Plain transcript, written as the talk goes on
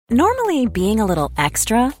Normally, being a little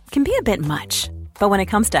extra can be a bit much, but when it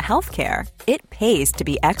comes to healthcare, it pays to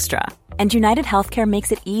be extra. And United Healthcare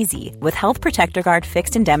makes it easy with Health Protector Guard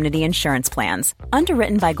fixed indemnity insurance plans.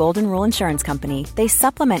 Underwritten by Golden Rule Insurance Company, they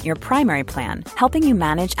supplement your primary plan, helping you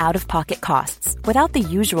manage out-of-pocket costs without the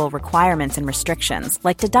usual requirements and restrictions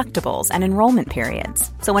like deductibles and enrollment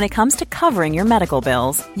periods. So when it comes to covering your medical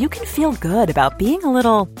bills, you can feel good about being a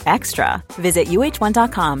little extra. Visit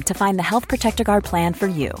uh1.com to find the Health Protector Guard plan for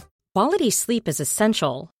you. Quality sleep is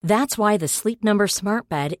essential. That's why the Sleep Number Smart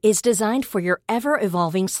Bed is designed for your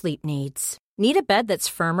ever-evolving sleep needs. Need a bed that's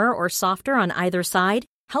firmer or softer on either side?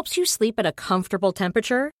 Helps you sleep at a comfortable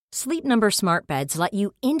temperature? Sleep Number Smart Beds let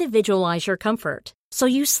you individualize your comfort, so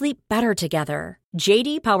you sleep better together.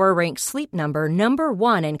 J.D. Power ranks Sleep Number number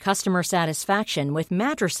 1 in customer satisfaction with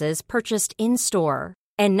mattresses purchased in-store.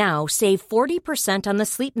 And now, save 40% on the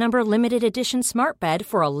Sleep Number Limited Edition Smart Bed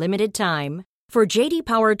for a limited time. For JD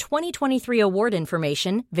Power 2023 award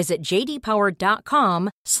information, visit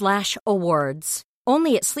jdpower.com/awards.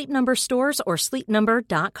 Only at Sleep Number stores or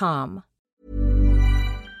sleepnumber.com.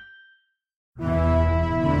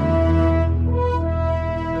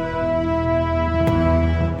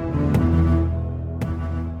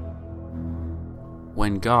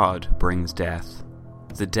 When God brings death,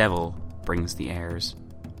 the devil brings the heirs.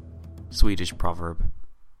 Swedish proverb.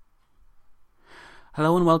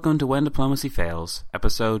 Hello and welcome to When Diplomacy Fails,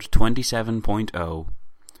 episode 27.0,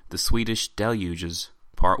 The Swedish Deluges,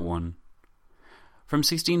 Part 1. From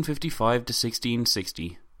 1655 to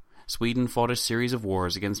 1660, Sweden fought a series of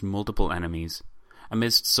wars against multiple enemies,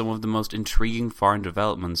 amidst some of the most intriguing foreign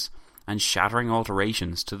developments and shattering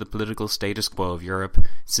alterations to the political status quo of Europe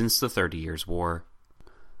since the 30 Years' War.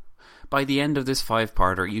 By the end of this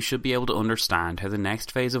five-parter, you should be able to understand how the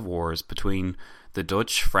next phase of wars between the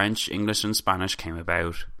Dutch, French, English and Spanish came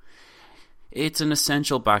about. It's an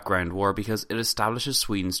essential background war because it establishes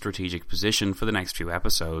Sweden's strategic position for the next few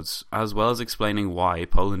episodes, as well as explaining why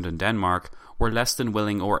Poland and Denmark were less than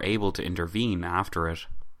willing or able to intervene after it.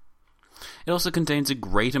 It also contains a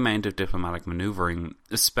great amount of diplomatic manoeuvring,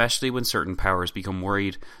 especially when certain powers become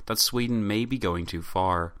worried that Sweden may be going too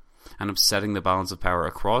far, and upsetting the balance of power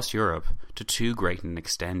across Europe to too great an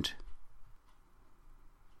extent.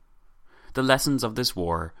 The lessons of this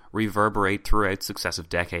war reverberate throughout successive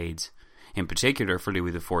decades, in particular for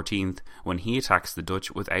Louis XIV when he attacks the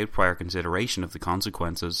Dutch without prior consideration of the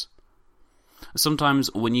consequences.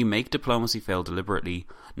 Sometimes when you make diplomacy fail deliberately,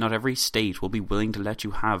 not every state will be willing to let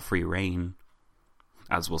you have free rein.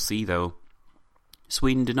 As we'll see though,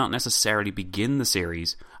 Sweden did not necessarily begin the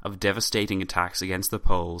series of devastating attacks against the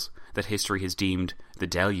Poles that history has deemed the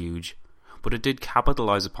deluge, but it did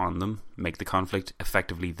capitalize upon them, make the conflict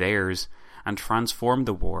effectively theirs, and transform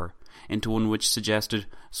the war into one which suggested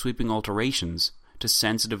sweeping alterations to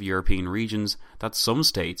sensitive European regions that some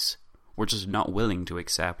states were just not willing to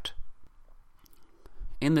accept.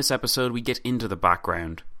 In this episode, we get into the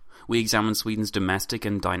background. We examine Sweden's domestic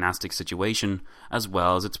and dynastic situation, as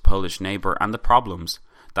well as its Polish neighbour and the problems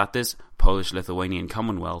that this Polish-Lithuanian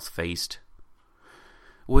Commonwealth faced.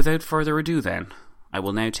 Without further ado then, I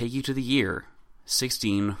will now take you to the year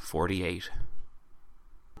 1648.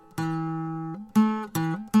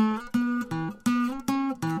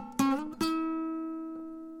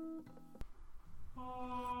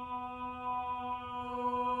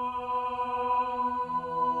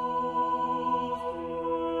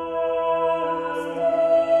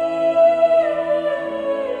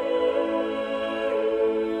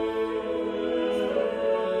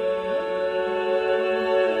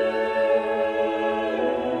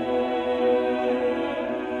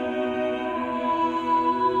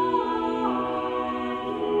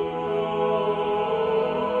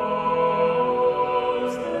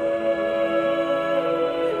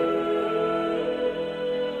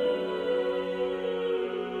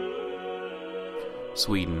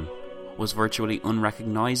 Sweden was virtually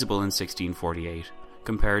unrecognisable in 1648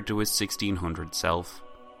 compared to its 1600 self.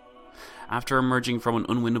 After emerging from an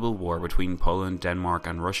unwinnable war between Poland, Denmark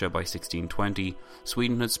and Russia by 1620,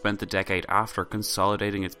 Sweden had spent the decade after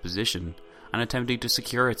consolidating its position and attempting to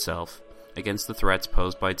secure itself against the threats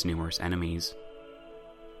posed by its numerous enemies.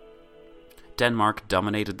 Denmark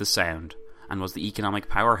dominated the Sound and was the economic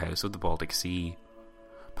powerhouse of the Baltic Sea.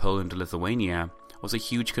 Poland and Lithuania was a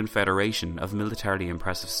huge confederation of militarily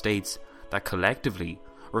impressive states that collectively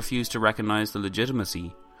refused to recognise the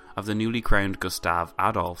legitimacy of the newly crowned Gustav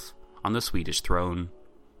Adolf on the Swedish throne.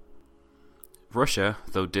 Russia,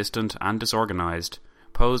 though distant and disorganised,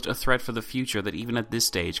 posed a threat for the future that even at this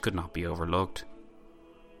stage could not be overlooked.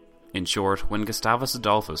 In short, when Gustavus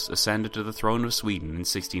Adolphus ascended to the throne of Sweden in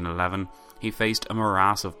 1611, he faced a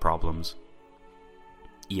morass of problems.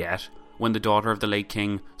 Yet, when the daughter of the late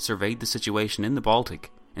king surveyed the situation in the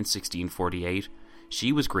Baltic in 1648,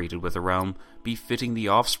 she was greeted with a realm befitting the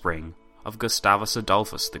offspring of Gustavus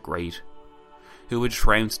Adolphus the Great, who had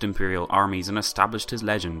trounced imperial armies and established his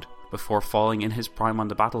legend before falling in his prime on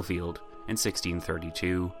the battlefield in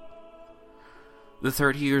 1632. The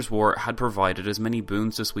 30 Years' War had provided as many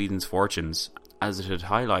boons to Sweden's fortunes as it had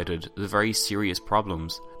highlighted the very serious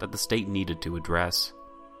problems that the state needed to address.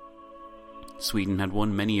 Sweden had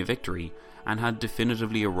won many a victory and had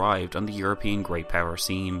definitively arrived on the European great power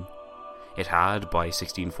scene. It had, by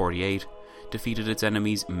 1648, defeated its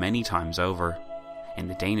enemies many times over, in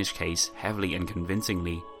the Danish case heavily and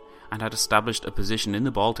convincingly, and had established a position in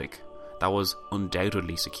the Baltic that was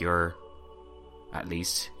undoubtedly secure. At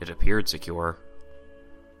least, it appeared secure.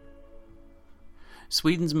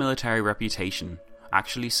 Sweden's military reputation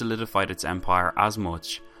actually solidified its empire as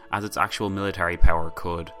much as its actual military power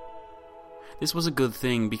could. This was a good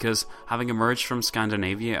thing because, having emerged from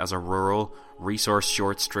Scandinavia as a rural,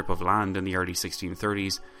 resource-short strip of land in the early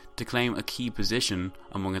 1630s to claim a key position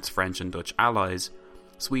among its French and Dutch allies,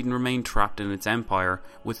 Sweden remained trapped in its empire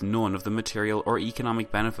with none of the material or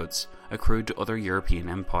economic benefits accrued to other European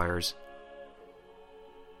empires.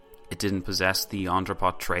 It didn't possess the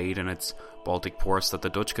entrepot trade in its Baltic ports that the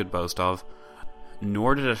Dutch could boast of,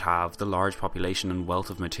 nor did it have the large population and wealth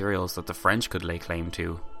of materials that the French could lay claim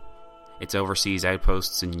to. Its overseas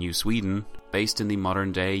outposts in New Sweden, based in the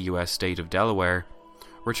modern-day US state of Delaware,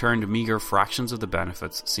 returned meagre fractions of the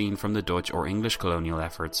benefits seen from the Dutch or English colonial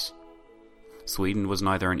efforts. Sweden was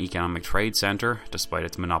neither an economic trade centre, despite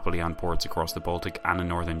its monopoly on ports across the Baltic and in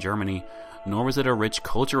northern Germany, nor was it a rich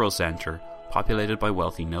cultural centre populated by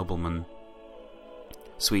wealthy noblemen.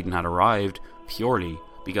 Sweden had arrived purely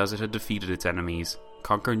because it had defeated its enemies,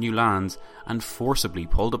 conquered new lands, and forcibly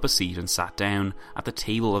pulled up a seat and sat down at the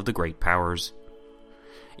table of the great powers.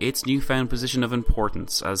 Its newfound position of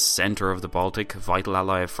importance as centre of the Baltic, vital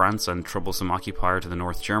ally of France and troublesome occupier to the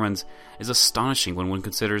North Germans, is astonishing when one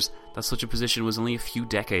considers that such a position was only a few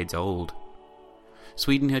decades old.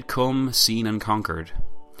 Sweden had come, seen and conquered.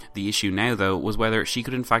 The issue now, though, was whether she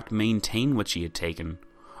could in fact maintain what she had taken,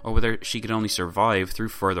 or whether she could only survive through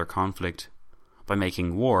further conflict, by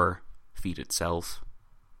making war feed itself.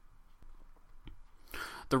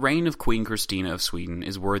 The reign of Queen Christina of Sweden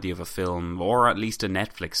is worthy of a film, or at least a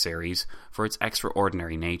Netflix series, for its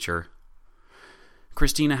extraordinary nature.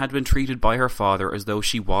 Christina had been treated by her father as though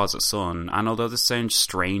she was a son, and although this sounds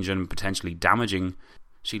strange and potentially damaging,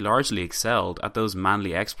 she largely excelled at those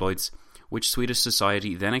manly exploits which Swedish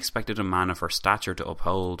society then expected a man of her stature to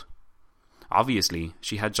uphold. Obviously,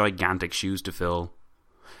 she had gigantic shoes to fill.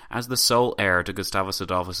 As the sole heir to Gustavus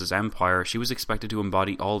Adolphus's empire, she was expected to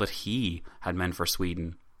embody all that he had meant for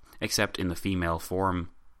Sweden, except in the female form.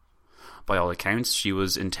 By all accounts, she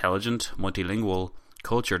was intelligent, multilingual,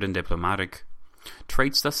 cultured and diplomatic.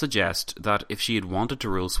 Traits that suggest that if she had wanted to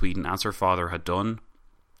rule Sweden as her father had done,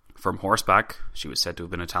 from horseback, she was said to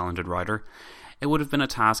have been a talented rider, it would have been a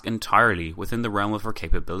task entirely within the realm of her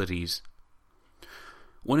capabilities.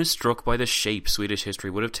 One is struck by the shape Swedish history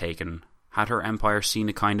would have taken had her empire seen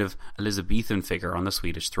a kind of Elizabethan figure on the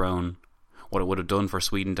Swedish throne, what it would have done for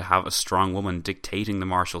Sweden to have a strong woman dictating the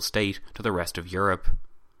martial state to the rest of Europe,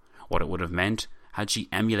 what it would have meant had she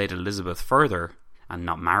emulated Elizabeth further and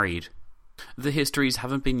not married. The histories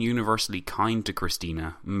haven't been universally kind to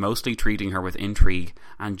Christina, mostly treating her with intrigue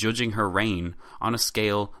and judging her reign on a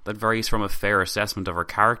scale that varies from a fair assessment of her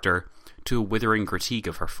character to a withering critique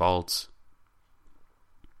of her faults.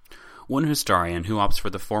 One historian who opts for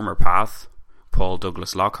the former path, Paul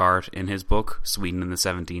Douglas Lockhart, in his book Sweden in the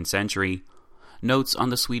 17th Century, notes on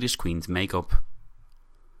the Swedish Queen's makeup.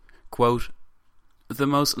 Quote, "The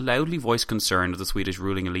most loudly voiced concern of the Swedish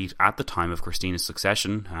ruling elite at the time of Christina's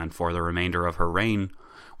succession, and for the remainder of her reign,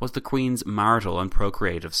 was the Queen's marital and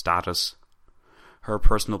procreative status. Her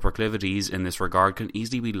personal proclivities in this regard can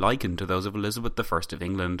easily be likened to those of Elizabeth I of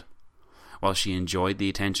England. While she enjoyed the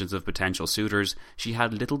attentions of potential suitors, she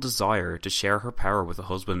had little desire to share her power with a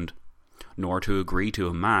husband, nor to agree to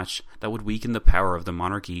a match that would weaken the power of the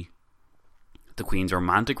monarchy. The Queen's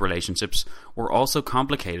romantic relationships were also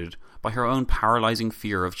complicated by her own paralysing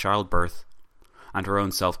fear of childbirth, and her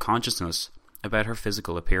own self-consciousness about her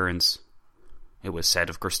physical appearance. It was said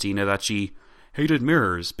of Christina that she hated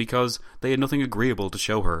mirrors because they had nothing agreeable to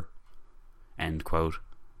show her." End quote.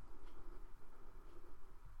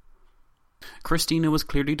 Christina was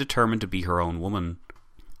clearly determined to be her own woman.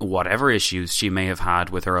 Whatever issues she may have had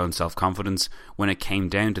with her own self-confidence, when it came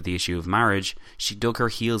down to the issue of marriage, she dug her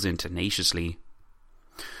heels in tenaciously.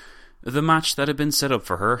 The match that had been set up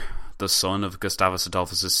for her, the son of Gustavus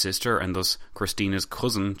Adolphus' sister and thus Christina's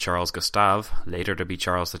cousin Charles Gustave, later to be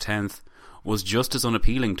Charles X, was just as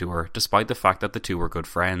unappealing to her, despite the fact that the two were good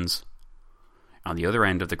friends. On the other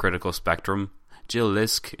end of the critical spectrum, Jill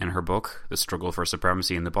Lisk, in her book The Struggle for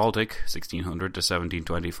Supremacy in the Baltic, 1600 to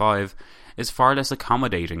 1725, is far less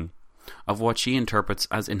accommodating of what she interprets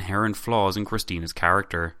as inherent flaws in Christina's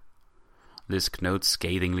character. Lisk notes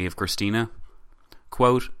scathingly of Christina,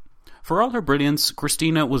 quote, "For all her brilliance,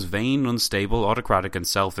 Christina was vain, unstable, autocratic and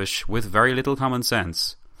selfish, with very little common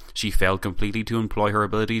sense. She failed completely to employ her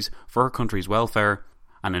abilities for her country's welfare,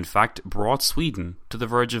 and in fact brought Sweden to the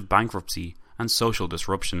verge of bankruptcy and social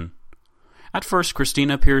disruption. At first,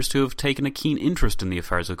 Christina appears to have taken a keen interest in the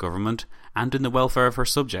affairs of government and in the welfare of her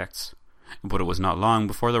subjects. But it was not long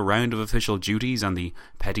before the round of official duties and the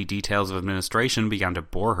petty details of administration began to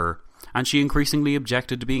bore her, and she increasingly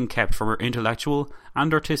objected to being kept from her intellectual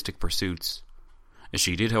and artistic pursuits.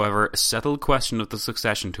 She did, however, settle the question of the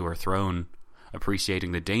succession to her throne,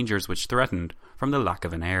 appreciating the dangers which threatened from the lack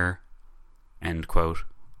of an heir." End quote.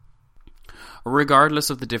 Regardless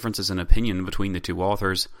of the differences in opinion between the two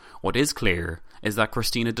authors, what is clear is that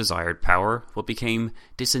Christina desired power, but became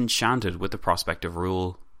disenchanted with the prospect of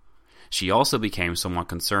rule. She also became somewhat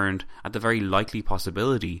concerned at the very likely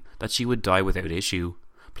possibility that she would die without issue,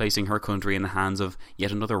 placing her country in the hands of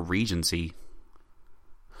yet another regency.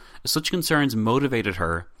 Such concerns motivated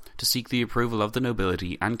her to seek the approval of the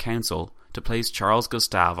nobility and council to place Charles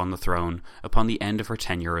Gustave on the throne upon the end of her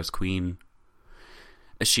tenure as queen.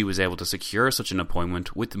 She was able to secure such an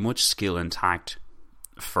appointment with much skill and tact.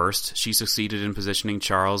 First, she succeeded in positioning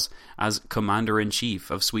Charles as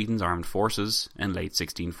Commander-in-Chief of Sweden's armed forces in late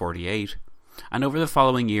 1648, and over the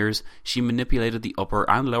following years she manipulated the upper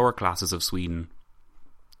and lower classes of Sweden,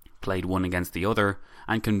 played one against the other,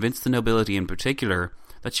 and convinced the nobility in particular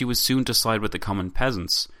that she was soon to side with the common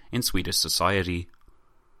peasants in Swedish society.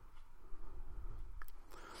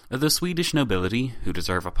 The Swedish nobility, who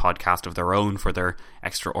deserve a podcast of their own for their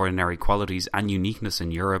extraordinary qualities and uniqueness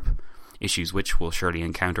in Europe, issues which we'll surely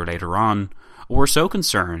encounter later on, were so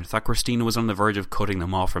concerned that Christina was on the verge of cutting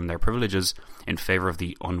them off from their privileges in favour of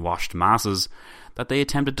the unwashed masses that they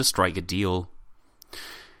attempted to strike a deal.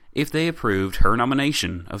 If they approved her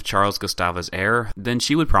nomination of Charles Gustave as heir, then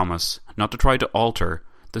she would promise not to try to alter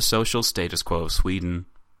the social status quo of Sweden.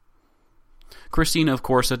 Christina, of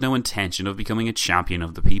course, had no intention of becoming a champion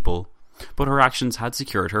of the people, but her actions had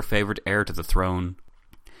secured her favoured heir to the throne.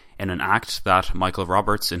 In an act that Michael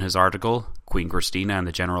Roberts, in his article, Queen Christina and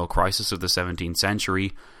the General Crisis of the 17th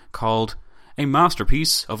Century, called a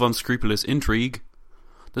masterpiece of unscrupulous intrigue,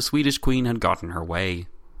 the Swedish queen had gotten her way.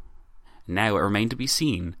 Now it remained to be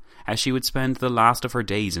seen how she would spend the last of her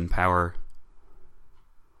days in power.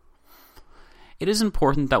 It is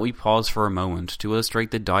important that we pause for a moment to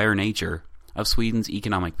illustrate the dire nature of Sweden's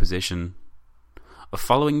economic position.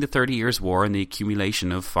 Following the 30 Years' War and the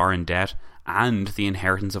accumulation of foreign debt and the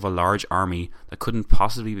inheritance of a large army that couldn't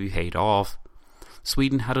possibly be paid off,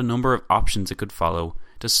 Sweden had a number of options it could follow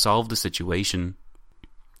to solve the situation.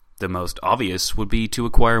 The most obvious would be to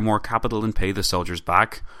acquire more capital and pay the soldiers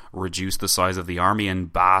back, reduce the size of the army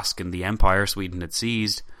and bask in the empire Sweden had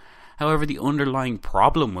seized. However, the underlying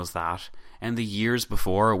problem was that, in the years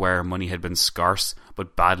before where money had been scarce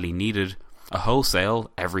but badly needed, a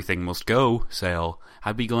wholesale, everything must go sale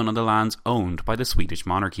had begun on the lands owned by the Swedish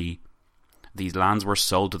monarchy. These lands were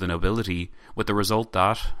sold to the nobility, with the result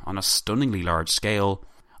that, on a stunningly large scale,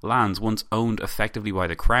 lands once owned effectively by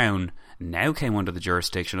the crown now came under the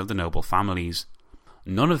jurisdiction of the noble families,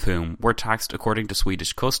 none of whom were taxed according to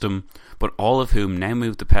Swedish custom, but all of whom now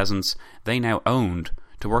moved the peasants they now owned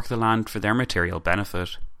to work the land for their material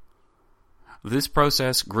benefit. This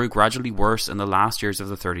process grew gradually worse in the last years of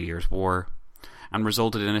the 30 Years' War, and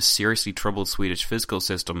resulted in a seriously troubled Swedish fiscal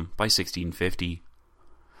system by 1650.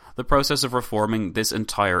 The process of reforming this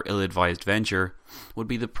entire ill-advised venture would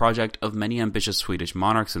be the project of many ambitious Swedish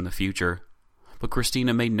monarchs in the future, but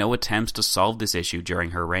Christina made no attempts to solve this issue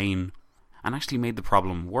during her reign, and actually made the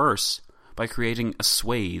problem worse by creating a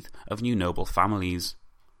swathe of new noble families.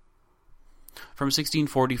 From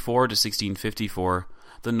 1644 to 1654,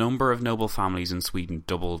 the number of noble families in Sweden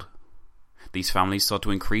doubled. These families sought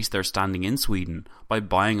to increase their standing in Sweden by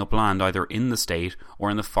buying up land either in the state or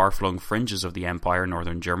in the far-flung fringes of the empire,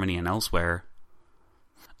 northern Germany and elsewhere.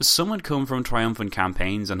 Some had come from triumphant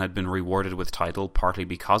campaigns and had been rewarded with title partly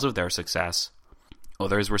because of their success.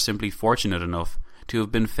 Others were simply fortunate enough to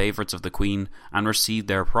have been favourites of the Queen and received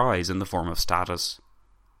their prize in the form of status.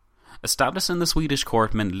 A status in the Swedish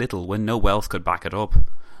court meant little when no wealth could back it up,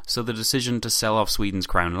 so the decision to sell off Sweden's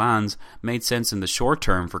crown lands made sense in the short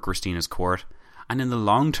term for Christina's court, and in the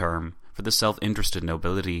long term for the self-interested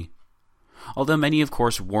nobility. Although many of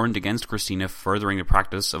course warned against Christina furthering the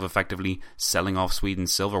practice of effectively selling off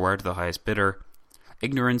Sweden's silverware to the highest bidder,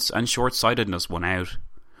 ignorance and short-sightedness won out,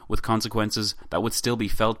 with consequences that would still be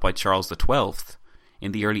felt by Charles XII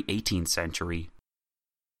in the early 18th century.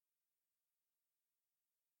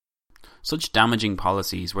 Such damaging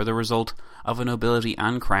policies were the result of a nobility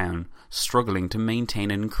and crown struggling to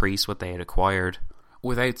maintain and increase what they had acquired,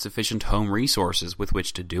 without sufficient home resources with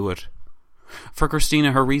which to do it. For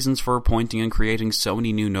Christina, her reasons for appointing and creating so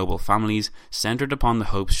many new noble families centred upon the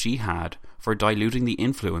hopes she had for diluting the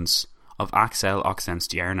influence of Axel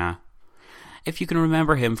Oxenstierna, if you can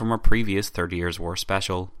remember him from our previous 30 Years' War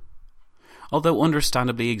special. Although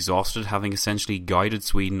understandably exhausted, having essentially guided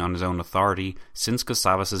Sweden on his own authority since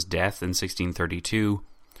Gustavus' death in 1632,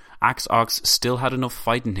 Axe-Ox still had enough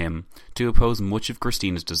fight in him to oppose much of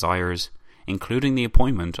Christina's desires, including the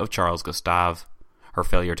appointment of Charles Gustav, her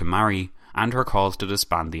failure to marry, and her calls to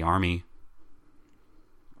disband the army.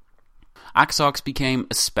 Axe-Ox became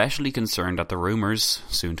especially concerned at the rumours,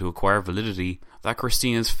 soon to acquire validity, that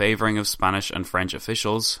Christina's favouring of Spanish and French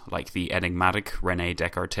officials, like the enigmatic René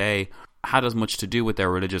Descartes, had as much to do with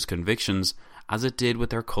their religious convictions as it did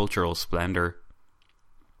with their cultural splendour.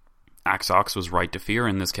 Axe-Ox was right to fear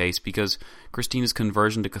in this case because Christina's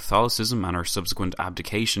conversion to Catholicism and her subsequent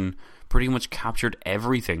abdication pretty much captured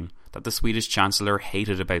everything that the Swedish Chancellor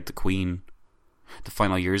hated about the Queen. The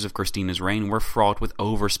final years of Christina's reign were fraught with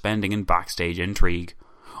overspending and backstage intrigue.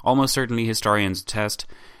 Almost certainly historians attest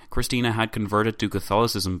Christina had converted to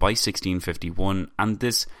Catholicism by 1651, and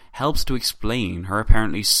this helps to explain her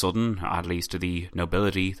apparently sudden, at least to the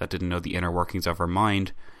nobility that didn't know the inner workings of her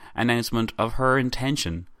mind, announcement of her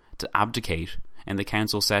intention to abdicate in the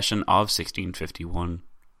council session of 1651.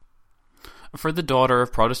 For the daughter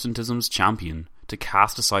of Protestantism's champion to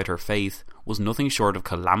cast aside her faith was nothing short of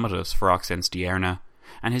calamitous for Oxenstierna,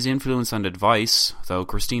 and his influence and advice, though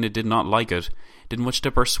Christina did not like it, did much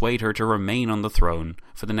to persuade her to remain on the throne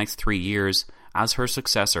for the next 3 years, as her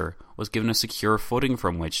successor was given a secure footing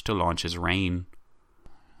from which to launch his reign.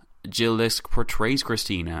 Jill Lisk portrays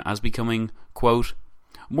Christina as becoming, quote,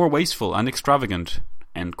 more wasteful and extravagant,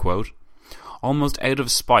 end quote, almost out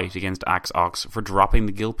of spite against Axe-Ox for dropping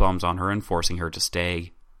the guilt bombs on her and forcing her to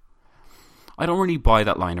stay. I don't really buy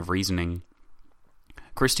that line of reasoning.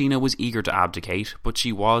 Christina was eager to abdicate, but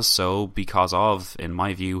she was so because of, in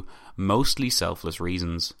my view, mostly selfless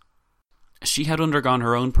reasons. She had undergone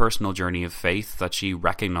her own personal journey of faith that she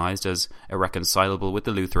recognised as irreconcilable with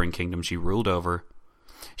the Lutheran kingdom she ruled over.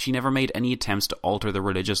 She never made any attempts to alter the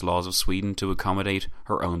religious laws of Sweden to accommodate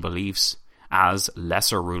her own beliefs, as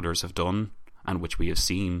lesser rulers have done, and which we have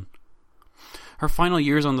seen. Her final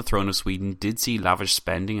years on the throne of Sweden did see lavish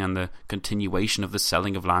spending and the continuation of the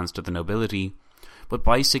selling of lands to the nobility, but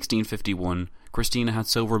by 1651, Christina had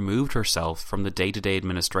so removed herself from the day-to-day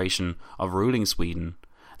administration of ruling Sweden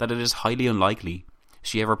that it is highly unlikely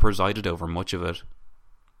she ever presided over much of it.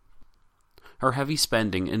 Her heavy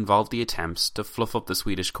spending involved the attempts to fluff up the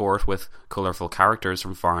Swedish court with colourful characters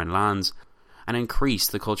from foreign lands and increase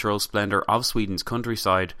the cultural splendour of Sweden's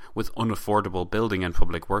countryside with unaffordable building and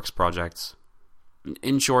public works projects.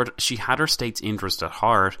 In short, she had her state's interest at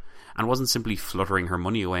heart and wasn't simply fluttering her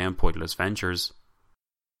money away on pointless ventures.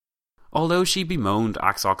 Although she bemoaned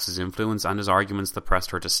Axe-Ox's influence and his arguments that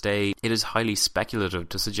pressed her to stay, it is highly speculative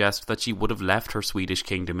to suggest that she would have left her Swedish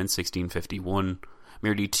kingdom in 1651,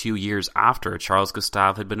 merely 2 years after Charles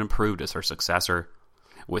Gustav had been approved as her successor,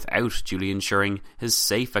 without duly ensuring his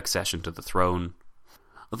safe accession to the throne.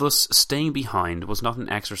 Thus, staying behind was not an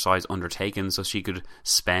exercise undertaken so she could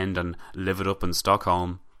spend and live it up in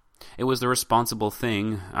Stockholm. It was the responsible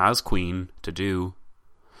thing, as queen, to do.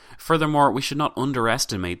 Furthermore, we should not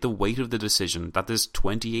underestimate the weight of the decision that this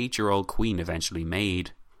 28-year-old queen eventually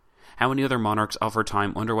made. How many other monarchs of her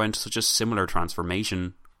time underwent such a similar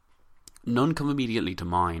transformation? None come immediately to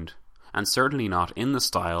mind, and certainly not in the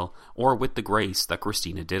style or with the grace that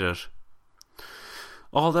Christina did it.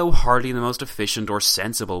 Although hardly the most efficient or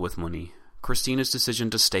sensible with money, Christina's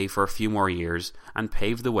decision to stay for a few more years and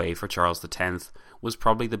pave the way for Charles X was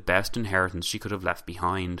probably the best inheritance she could have left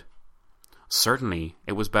behind. Certainly,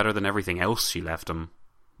 it was better than everything else she left him.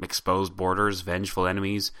 Exposed borders, vengeful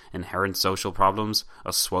enemies, inherent social problems,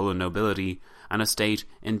 a swollen nobility, and a state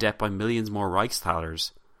in debt by millions more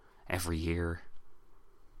Reichsthalers every year.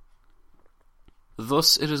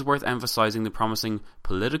 Thus, it is worth emphasising the promising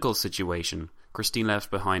political situation Christine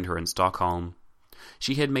left behind her in Stockholm.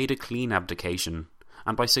 She had made a clean abdication,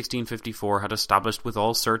 and by 1654 had established with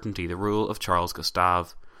all certainty the rule of Charles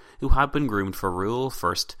Gustave, who had been groomed for rule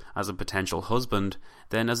first as a potential husband,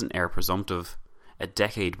 then as an heir presumptive, a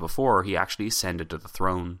decade before he actually ascended to the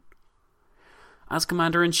throne. As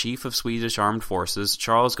Commander-in-Chief of Swedish Armed Forces,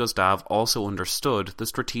 Charles Gustave also understood the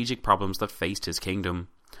strategic problems that faced his kingdom,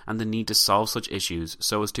 and the need to solve such issues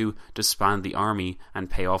so as to disband the army and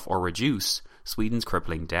pay off or reduce Sweden's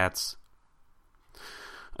crippling debts.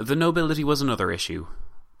 The nobility was another issue,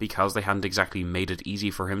 because they hadn't exactly made it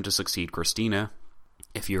easy for him to succeed Christina.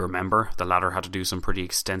 If you remember, the latter had to do some pretty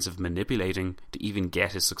extensive manipulating to even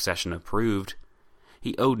get his succession approved.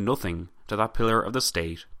 He owed nothing to that pillar of the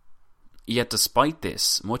state. Yet despite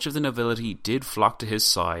this, much of the nobility did flock to his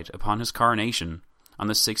side upon his coronation on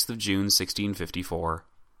the 6th of June 1654.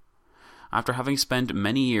 After having spent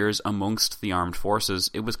many years amongst the armed forces,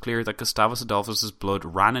 it was clear that Gustavus Adolphus's blood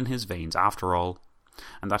ran in his veins after all,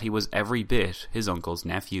 and that he was every bit his uncle's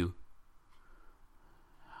nephew.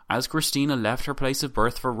 As Christina left her place of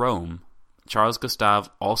birth for Rome, Charles Gustave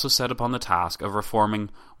also set upon the task of reforming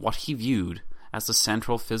what he viewed as the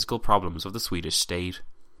central physical problems of the Swedish state.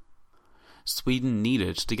 Sweden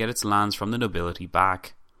needed to get its lands from the nobility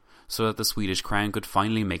back, so that the Swedish crown could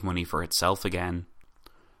finally make money for itself again.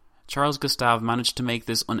 Charles Gustave managed to make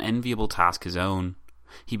this unenviable task his own.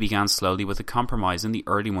 He began slowly with a compromise in the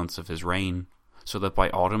early months of his reign, so that by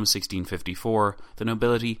autumn 1654 the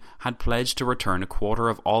nobility had pledged to return a quarter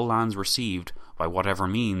of all lands received by whatever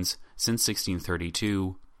means since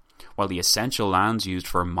 1632, while the essential lands used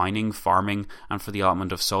for mining, farming, and for the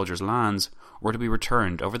allotment of soldiers' lands were to be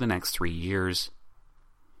returned over the next 3 years.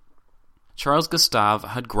 Charles Gustave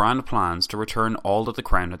had grand plans to return all that the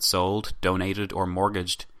crown had sold, donated, or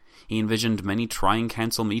mortgaged. He envisioned many trying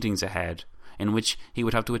council meetings ahead, in which he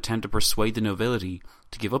would have to attempt to persuade the nobility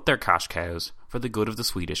to give up their cash cows for the good of the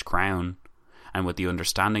Swedish crown, and with the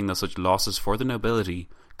understanding that such losses for the nobility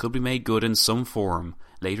could be made good in some form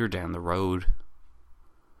later down the road.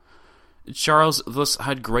 Charles thus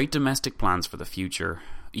had great domestic plans for the future,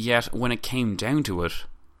 yet when it came down to it,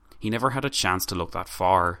 he never had a chance to look that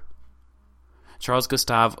far. Charles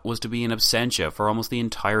Gustave was to be in absentia for almost the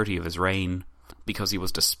entirety of his reign, because he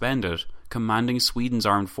was to spend it commanding Sweden's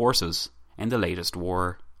armed forces in the latest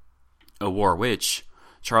war. A war which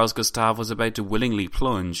Charles Gustave was about to willingly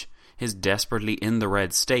plunge his desperately in the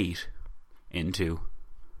red state into.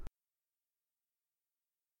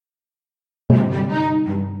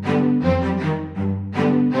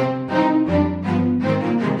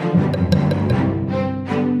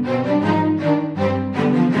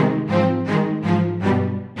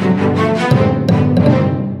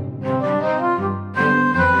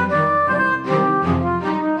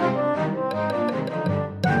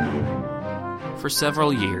 For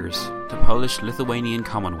several years, the Polish-Lithuanian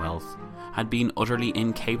Commonwealth had been utterly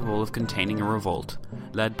incapable of containing a revolt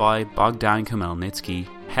led by Bogdan Khmelnytsky,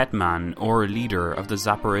 hetman or leader of the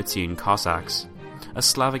Zaporizhian Cossacks, a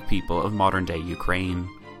Slavic people of modern-day Ukraine.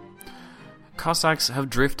 Cossacks have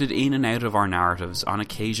drifted in and out of our narratives on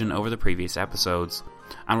occasion over the previous episodes,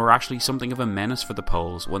 and were actually something of a menace for the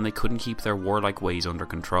Poles when they couldn't keep their warlike ways under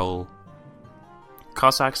control.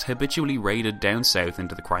 Cossacks habitually raided down south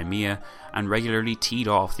into the Crimea and regularly teed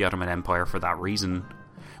off the Ottoman Empire for that reason.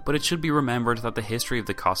 But it should be remembered that the history of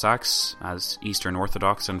the Cossacks, as Eastern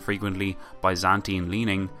Orthodox and frequently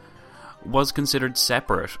Byzantine-leaning, was considered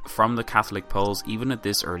separate from the Catholic Poles even at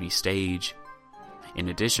this early stage. In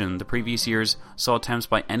addition, the previous years saw attempts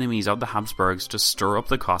by enemies of the Habsburgs to stir up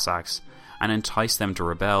the Cossacks and entice them to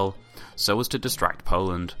rebel, so as to distract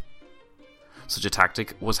Poland. Such a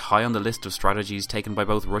tactic was high on the list of strategies taken by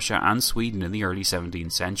both Russia and Sweden in the early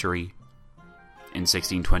 17th century. In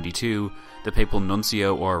 1622, the papal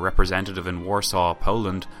nuncio or representative in Warsaw,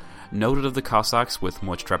 Poland, noted of the Cossacks with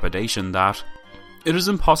much trepidation that "It is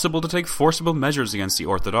impossible to take forcible measures against the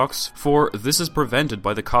Orthodox, for this is prevented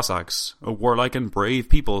by the Cossacks, a warlike and brave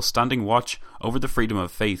people standing watch over the freedom of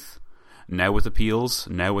faith, now with appeals,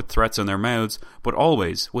 now with threats in their mouths, but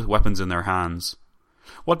always with weapons in their hands.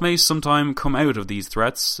 What may sometime come out of these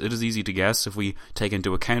threats, it is easy to guess if we take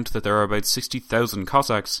into account that there are about 60,000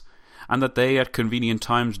 Cossacks, and that they at convenient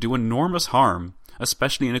times do enormous harm,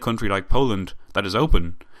 especially in a country like Poland, that is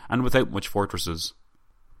open, and without much fortresses."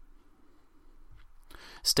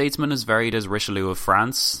 Statesmen as varied as Richelieu of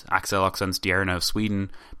France, Axel Oxenstierna of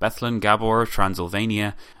Sweden, Bethlen Gabor of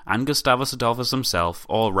Transylvania, and Gustavus Adolphus himself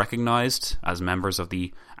all recognised, as members of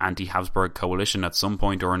the anti-Habsburg coalition at some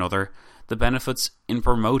point or another, the benefits in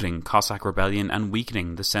promoting Cossack rebellion and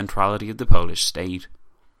weakening the centrality of the Polish state.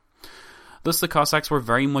 Thus the Cossacks were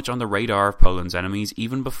very much on the radar of Poland's enemies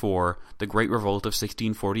even before the Great Revolt of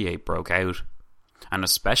 1648 broke out. and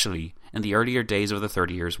especially in the earlier days of the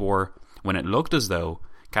 30 Years' War, when it looked as though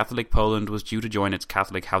Catholic Poland was due to join its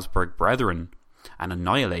Catholic Habsburg brethren and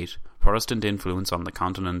annihilate Protestant influence on the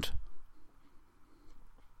continent.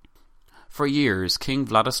 For years, King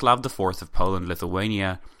Vladislav IV of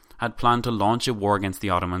Poland-Lithuania had planned to launch a war against the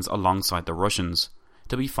Ottomans alongside the Russians,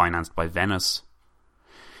 to be financed by Venice.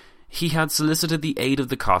 He had solicited the aid of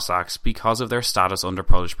the Cossacks because of their status under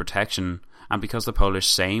Polish protection, and because the Polish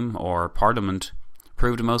Sejm, or Parliament,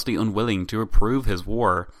 proved mostly unwilling to approve his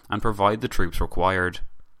war and provide the troops required.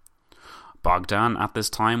 Bogdan at this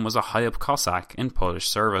time was a high-up Cossack in Polish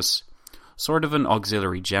service, sort of an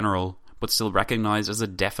auxiliary general, but still recognised as a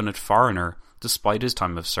definite foreigner despite his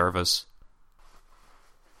time of service.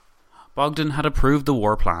 Bogdan had approved the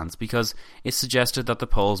war plans because it suggested that the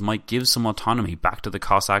Poles might give some autonomy back to the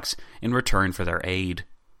Cossacks in return for their aid.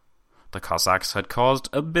 The Cossacks had caused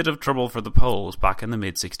a bit of trouble for the Poles back in the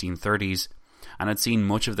mid-1630s, and had seen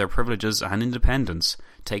much of their privileges and independence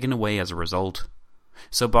taken away as a result.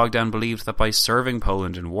 So Bogdan believed that by serving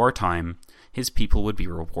Poland in wartime, his people would be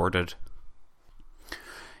rewarded.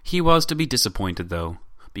 He was to be disappointed though,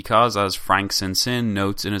 because as Frank Sinsin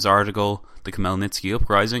notes in his article, The Khmelnytsky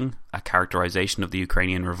Uprising, a characterization of the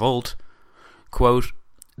Ukrainian revolt, quote,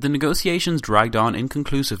 "The negotiations dragged on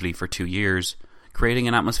inconclusively for 2 years, creating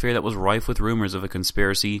an atmosphere that was rife with rumours of a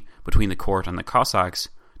conspiracy between the court and the Cossacks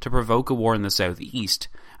to provoke a war in the southeast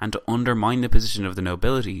and to undermine the position of the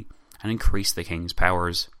nobility and increase the king's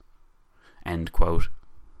powers." End quote.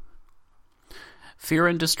 Fear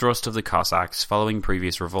and distrust of the Cossacks following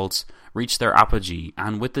previous revolts reached their apogee,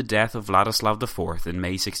 and with the death of Vladislav IV in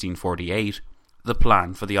May 1648, the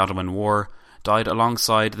plan for the Ottoman War died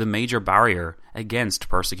alongside the major barrier against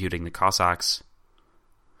persecuting the Cossacks.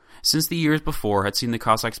 Since the years before had seen the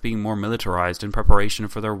Cossacks being more militarized in preparation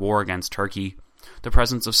for their war against Turkey, the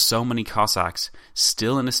presence of so many Cossacks,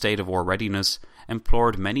 still in a state of war readiness,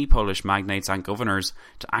 implored many Polish magnates and governors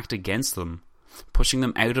to act against them, pushing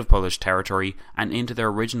them out of Polish territory and into their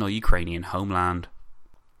original Ukrainian homeland.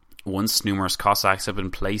 Once numerous Cossacks had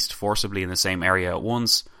been placed forcibly in the same area at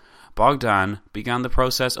once, Bogdan began the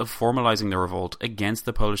process of formalizing the revolt against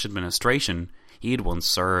the Polish administration he had once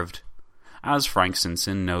served. As Frank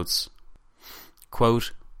Sinsin notes,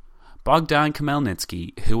 quote, "Bogdan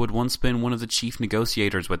Khmelnytsky, who had once been one of the chief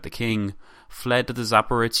negotiators with the king, fled to the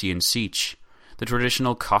Zaporizhian Sich, the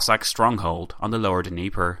traditional Cossack stronghold on the lower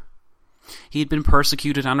Dnieper. He had been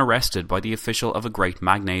persecuted and arrested by the official of a great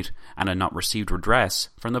magnate and had not received redress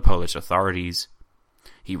from the Polish authorities.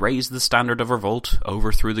 He raised the standard of revolt,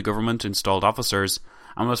 overthrew the government, installed officers,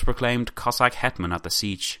 and was proclaimed Cossack hetman at the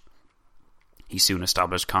Sich. He soon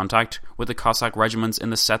established contact with the Cossack regiments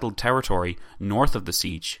in the settled territory north of the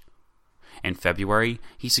Sich. In February,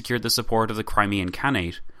 he secured the support of the Crimean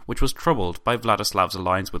Khanate, which was troubled by Vladislav's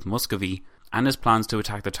alliance with Muscovy and his plans to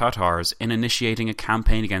attack the Tatars in initiating a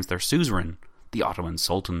campaign against their suzerain, the Ottoman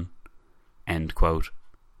Sultan." End quote.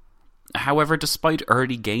 However, despite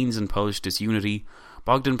early gains in Polish disunity,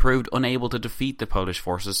 Bogdan proved unable to defeat the Polish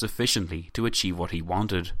forces sufficiently to achieve what he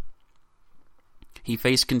wanted. He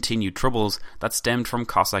faced continued troubles that stemmed from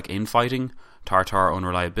Cossack infighting, Tatar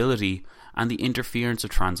unreliability, and the interference of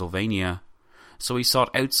Transylvania, so he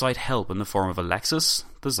sought outside help in the form of Alexis,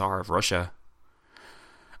 the Tsar of Russia.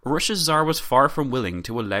 Russia's Tsar was far from willing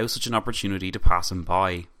to allow such an opportunity to pass him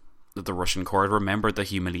by. The Russian court remembered the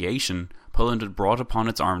humiliation Poland had brought upon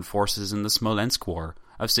its armed forces in the Smolensk War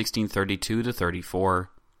of 1632-34,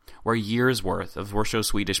 where years' worth of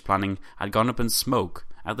Russo-Swedish planning had gone up in smoke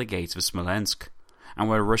at the gates of Smolensk, and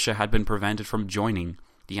where Russia had been prevented from joining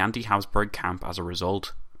the anti-Habsburg camp as a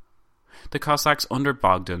result. The Cossacks under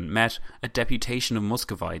Bogdan met a deputation of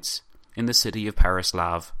Muscovites in the city of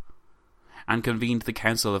Pereslav, and convened the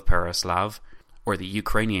Council of Pereslav, where the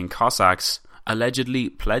Ukrainian Cossacks allegedly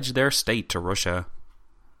pledged their state to Russia.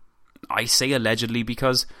 I say allegedly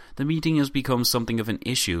because the meeting has become something of an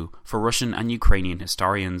issue for Russian and Ukrainian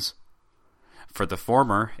historians. For the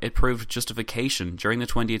former, it proved justification during the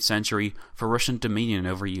 20th century for Russian dominion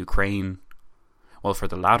over Ukraine, while for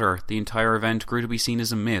the latter, the entire event grew to be seen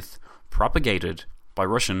as a myth propagated by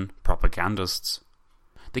Russian propagandists.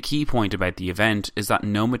 The key point about the event is that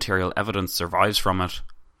no material evidence survives from it.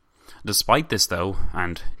 Despite this though,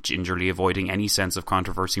 and gingerly avoiding any sense of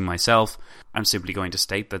controversy myself, I'm simply going to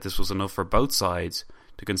state that this was enough for both sides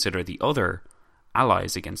to consider the other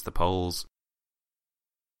allies against the Poles.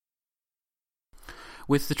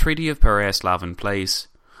 With the Treaty of Pereyaslav in place,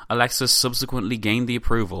 Alexis subsequently gained the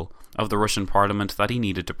approval of the Russian parliament that he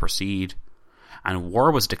needed to proceed, and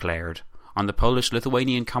war was declared on the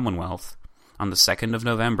Polish-Lithuanian Commonwealth on the 2nd of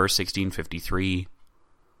November 1653.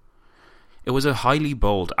 It was a highly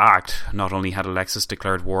bold act. Not only had Alexis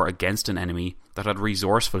declared war against an enemy that had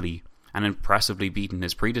resourcefully and impressively beaten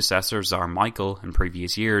his predecessor Tsar Michael in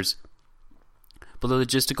previous years, but the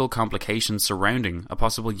logistical complications surrounding a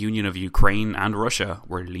possible union of Ukraine and Russia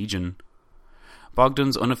were legion.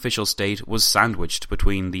 Bogdan's unofficial state was sandwiched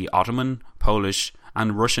between the Ottoman, Polish,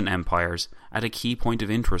 and Russian empires at a key point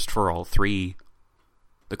of interest for all three.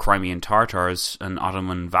 The Crimean Tatars, an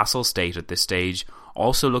Ottoman vassal state at this stage,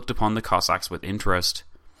 also looked upon the Cossacks with interest,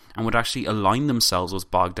 and would actually align themselves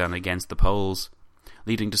with Bogdan against the Poles,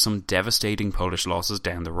 leading to some devastating Polish losses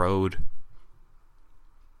down the road.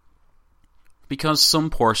 Because some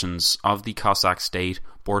portions of the Cossack state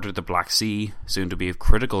bordered the Black Sea, soon to be of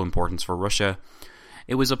critical importance for Russia,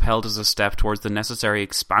 it was upheld as a step towards the necessary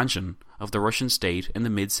expansion of the Russian state in the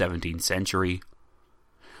mid-17th century.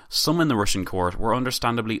 Some in the Russian court were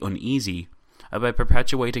understandably uneasy about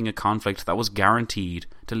perpetuating a conflict that was guaranteed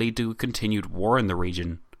to lead to a continued war in the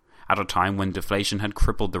region, at a time when deflation had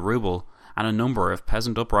crippled the ruble and a number of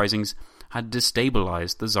peasant uprisings had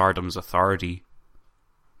destabilized the Tsardom's authority.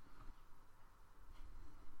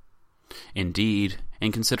 Indeed,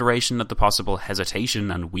 in consideration of the possible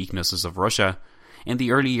hesitation and weaknesses of Russia, in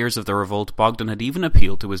the early years of the revolt, Bogdan had even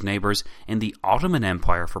appealed to his neighbours in the Ottoman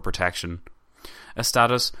Empire for protection, a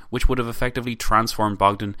status which would have effectively transformed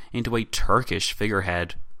Bogdan into a Turkish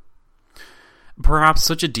figurehead. Perhaps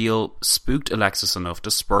such a deal spooked Alexis enough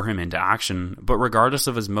to spur him into action, but regardless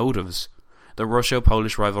of his motives, the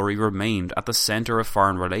Russo-Polish rivalry remained at the centre of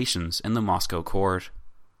foreign relations in the Moscow court.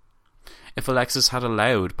 If Alexis had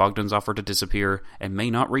allowed Bogdan's offer to disappear, it may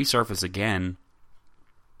not resurface again,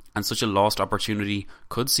 and such a lost opportunity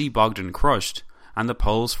could see Bogdan crushed and the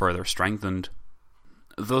Poles further strengthened.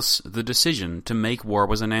 Thus, the decision to make war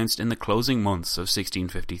was announced in the closing months of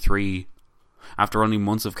 1653. After only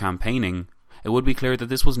months of campaigning, it would be clear that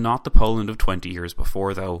this was not the Poland of 20 years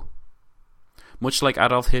before, though. Much like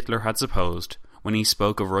Adolf Hitler had supposed when he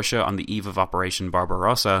spoke of Russia on the eve of Operation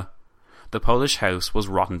Barbarossa, the Polish house was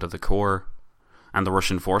rotten to the core, and the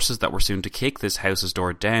Russian forces that were soon to kick this house's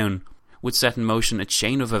door down would set in motion a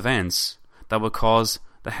chain of events that would cause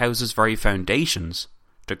the house's very foundations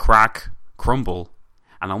to crack, crumble,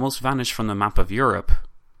 and almost vanish from the map of Europe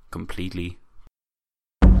completely.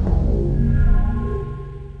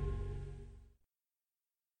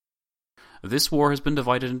 This war has been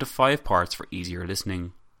divided into 5 parts for easier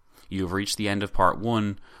listening. You have reached the end of part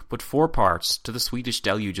 1, but 4 parts to the Swedish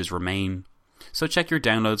deluges remain, so check your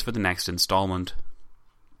downloads for the next installment.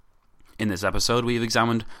 In this episode, we have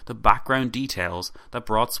examined the background details that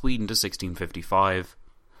brought Sweden to 1655,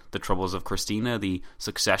 the troubles of Christina, the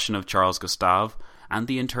succession of Charles Gustav, and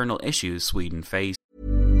the internal issues Sweden faced.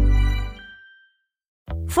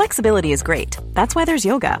 Flexibility is great. That's why there's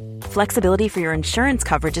yoga. Flexibility for your insurance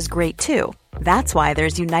coverage is great too. That's why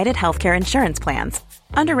there's United Healthcare Insurance Plans.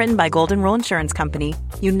 Underwritten by Golden Rule Insurance Company,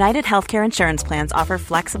 United Healthcare Insurance Plans offer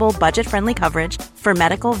flexible, budget-friendly coverage for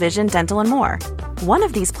medical, vision, dental, and more. One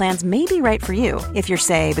of these plans may be right for you if you're,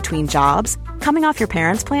 say, between jobs, coming off your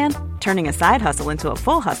parents' plan, turning a side hustle into a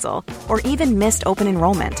full hustle, or even missed open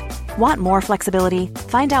enrollment. Want more flexibility?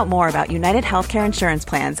 Find out more about United Healthcare Insurance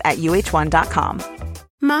Plans at uh1.com.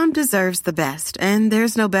 Mom deserves the best, and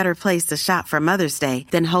there's no better place to shop for Mother's Day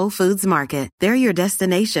than Whole Foods Market. They're your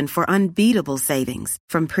destination for unbeatable savings,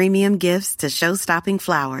 from premium gifts to show-stopping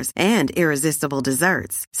flowers and irresistible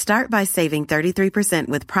desserts. Start by saving 33%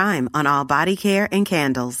 with Prime on all body care and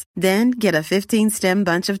candles. Then get a 15-stem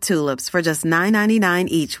bunch of tulips for just $9.99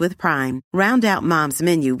 each with Prime. Round out Mom's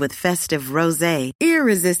menu with festive rosé,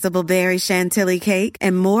 irresistible berry chantilly cake,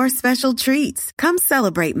 and more special treats. Come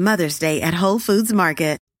celebrate Mother's Day at Whole Foods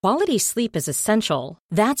Market. Quality sleep is essential.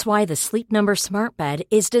 That's why the Sleep Number Smart Bed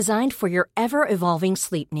is designed for your ever-evolving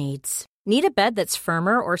sleep needs. Need a bed that's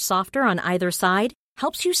firmer or softer on either side?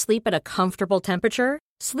 Helps you sleep at a comfortable temperature?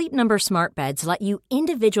 Sleep Number Smart Beds let you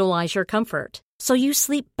individualize your comfort, so you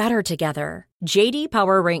sleep better together. J.D.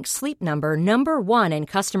 Power ranks Sleep Number number 1 in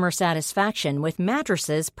customer satisfaction with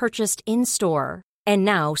mattresses purchased in-store. And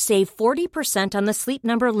now, save 40% on the Sleep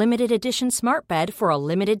Number Limited Edition Smart Bed for a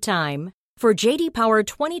limited time. For J.D. Power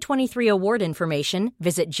 2023 award information,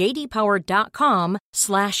 visit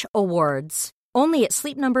jdpower.com/awards. Only at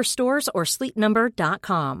Sleep Number stores or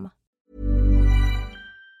sleepnumber.com.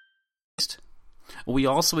 We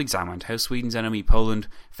also examined how Sweden's enemy Poland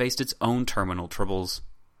faced its own terminal troubles.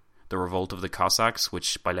 The revolt of the Cossacks,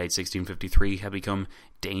 which by late 1653 had become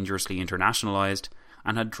dangerously internationalized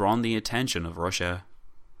and had drawn the attention of Russia.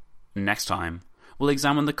 Next time, we'll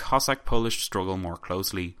examine the Cossack-Polish struggle more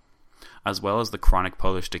closely, as well as the chronic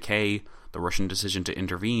Polish decay, the Russian decision to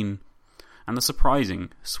intervene, and the surprising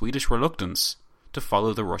Swedish reluctance to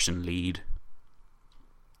follow the Russian lead.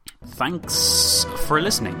 Thanks for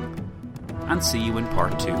listening, and see you in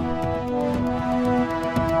part 2.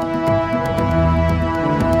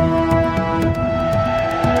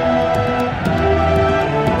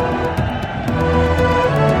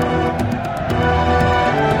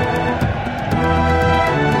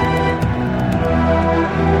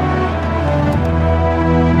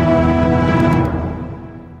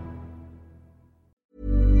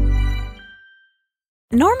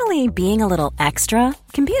 Normally, being a little extra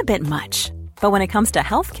can be a bit much, but when it comes to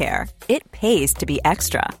healthcare, it pays to be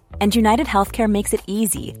extra. And United Healthcare makes it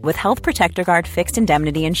easy with Health Protector Guard fixed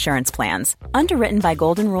indemnity insurance plans. Underwritten by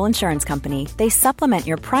Golden Rule Insurance Company, they supplement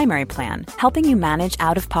your primary plan, helping you manage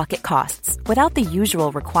out-of-pocket costs without the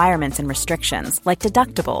usual requirements and restrictions like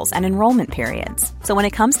deductibles and enrollment periods. So when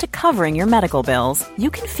it comes to covering your medical bills,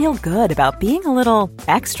 you can feel good about being a little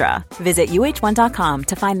extra. Visit uh1.com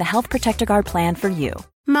to find the Health Protector Guard plan for you.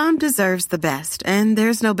 Mom deserves the best, and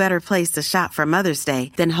there's no better place to shop for Mother's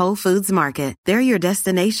Day than Whole Foods Market. They're your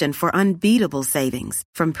destination for unbeatable savings,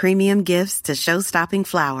 from premium gifts to show-stopping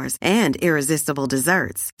flowers and irresistible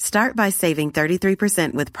desserts. Start by saving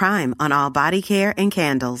 33% with Prime on all body care and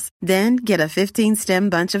candles. Then get a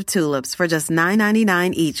 15-stem bunch of tulips for just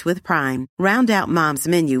 $9.99 each with Prime. Round out Mom's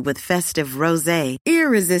menu with festive rosé,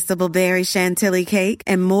 irresistible berry chantilly cake,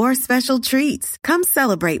 and more special treats. Come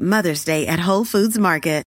celebrate Mother's Day at Whole Foods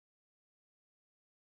Market.